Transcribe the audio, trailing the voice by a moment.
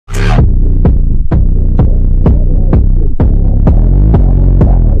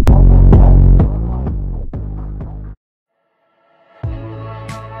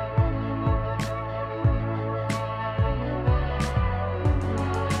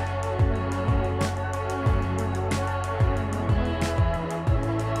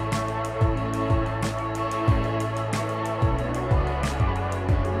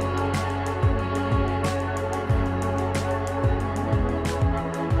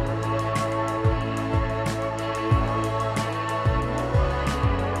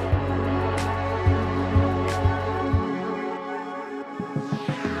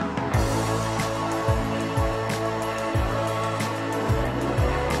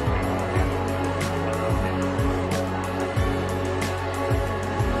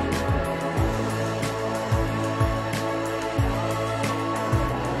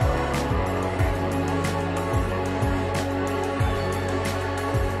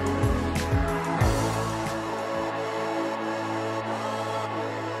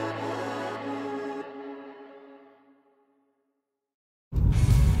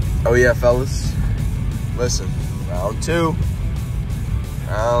Oh yeah, fellas. Listen, round two.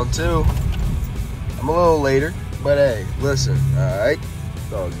 Round two. I'm a little later, but hey, listen, alright?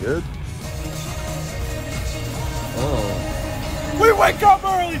 It's all good. Oh. We wake up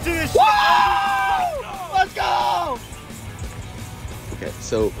early to this shit! Let's go! Okay,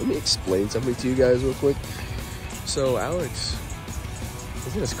 so let me explain something to you guys real quick. So Alex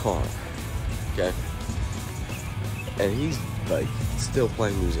is in his car, okay? And he's like still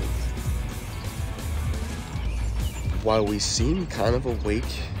playing music. While we seem kind of awake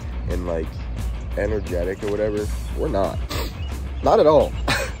and like energetic or whatever, we're not. Not at all,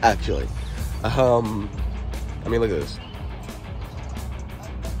 actually. I mean, look at this.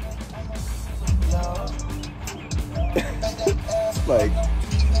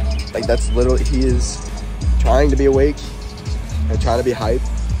 like that's literally, he is trying to be awake and trying to be hyped,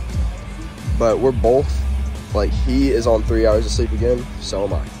 but we're both, like, he is on 3 hours of sleep again, so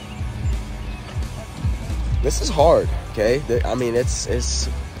am I. This is hard, okay? I mean, it's,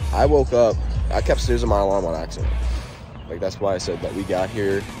 I woke up, I kept snoozing my alarm on accident. Like, that's why I said that we got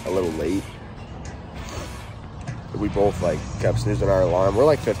here a little late. We both, like, kept snoozing our alarm. We're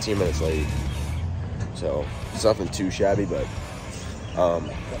like 15 minutes late. So, it's nothing too shabby, but,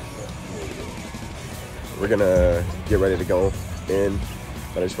 we're gonna get ready to go in.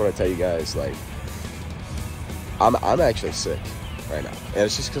 But I just want to tell you guys, like, I'm actually sick right now. And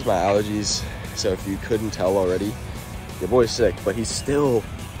it's just because my allergies. So if you couldn't tell already, your boy's sick, but he's still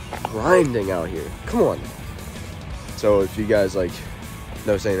grinding out here. Come on. So if you guys, like,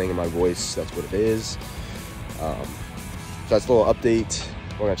 notice anything in my voice, that's what it is. So that's a little update.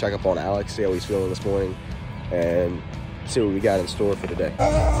 We're gonna check up on Alex, see how he's feeling this morning, and see what we got in store for today.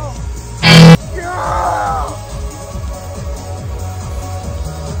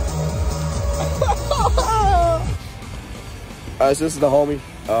 Alright, so this is the homie.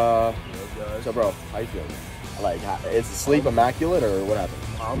 So bro, how you feeling? Like, is the sleep immaculate or what happened?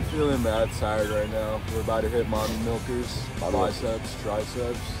 I'm feeling mad tired right now. We're about to hit mommy milkers, biceps,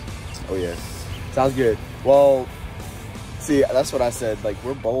 triceps. Oh yeah, sounds good. Well, see, that's what I said. Like,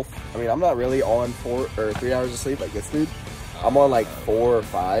 we're both, I mean, I'm not really on 4 or 3 hours of sleep like this dude. I'm on like 4 or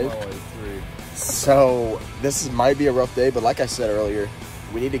 5. I'm on like 3. So this might be a rough day, but like I said earlier,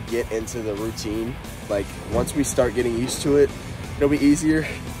 we need to get into the routine. Like, once we start getting used to it, it'll be easier.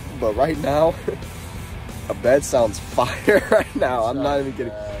 But right now, a bed sounds fire right now. I'm not even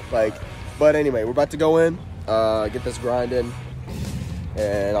kidding. Like, but anyway, we're about to go in, get this grind in,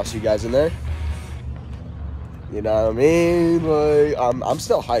 and I'll see you guys in there. You know what I mean? Like, I'm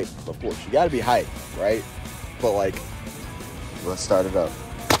still hyped, of course. You gotta be hyped, right? But like, let's start it up.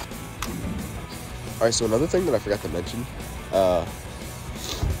 All right, so another thing that I forgot to mention,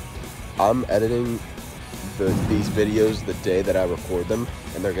 I'm editing these videos the day that I record them,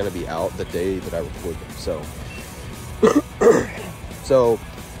 and they're gonna be out the day that I record them. So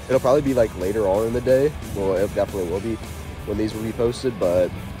it'll probably be like later on in the day. Well, it definitely will be when these will be posted, but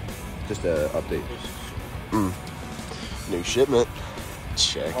just an update. New shipment.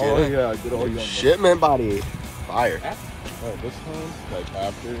 Check it. Oh yeah, good old New shipment body. Fire. Alright, this time, like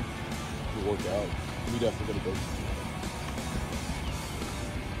after we work out, we definitely gotta go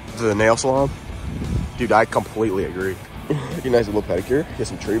to the nail salon. Dude, I completely agree. Get a nice little pedicure, get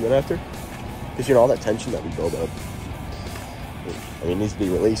some treatment after. Because, you know, all that tension that we build up, I mean, it needs to be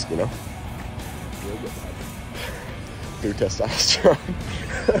released, you know? Through testosterone.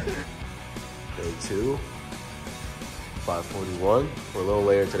 Day 2, 5:41. We're a little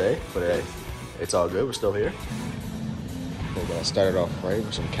later today, but hey, it's all good. We're still here. We're gonna start it off right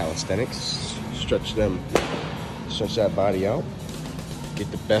with some calisthenics. Stretch that body out.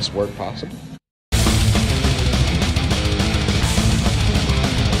 Get the best work possible.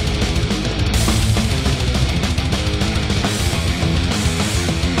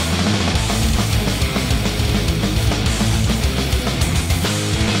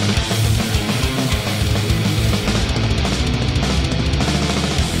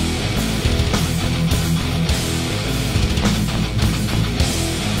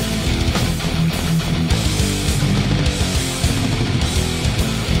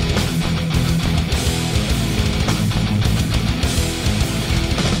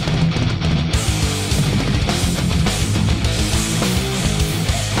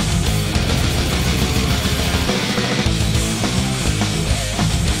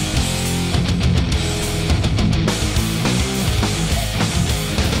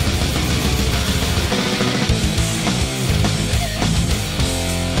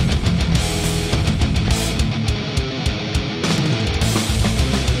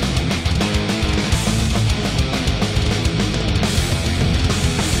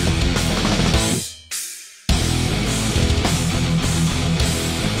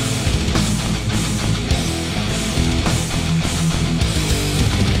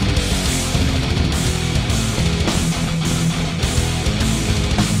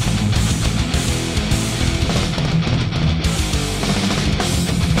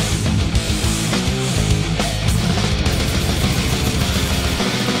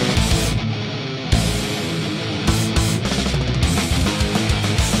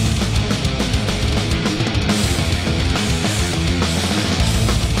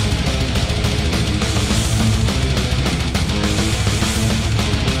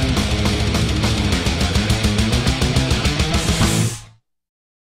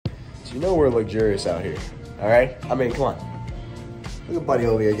 luxurious out here. All right? I mean, come on. Look at Buddy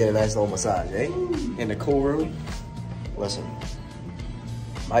over here getting a nice little massage, eh? In the cool room. Listen,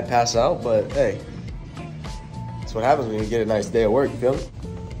 might pass out, but hey, that's what happens when you get a nice day of work, you feel me?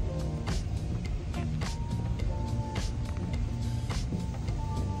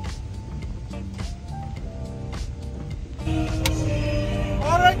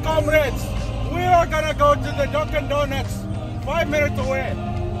 All right, comrades, we are gonna go to the Dunkin' Donuts 5 minutes away.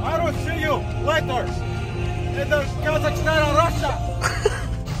 I will see you later in the Kazakhstan or Russia.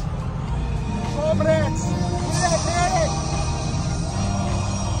 Comrades, we are ready.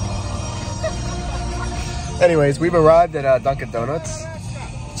 Anyways, we've arrived at Dunkin' Donuts.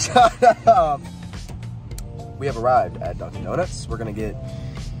 Shut up. We have arrived at Dunkin' Donuts. We're gonna get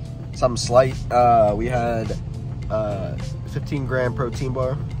something slight. We had 15-gram protein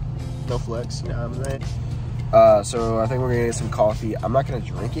bar, no flex, you know what I'm saying? So I think we're gonna get some coffee. I'm not gonna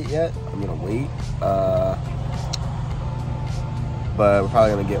drink it yet. I'm gonna wait. But we're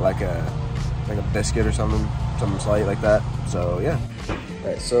probably gonna get like a biscuit or something slight like that. So yeah. All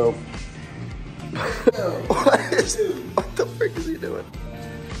right, so. What the frick is he doing?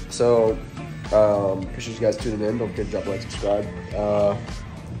 So, appreciate you guys tuning in. Don't forget to drop a like, subscribe.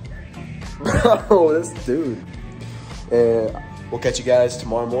 Bro, this dude. And we'll catch you guys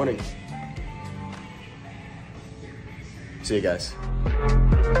tomorrow morning. See you guys.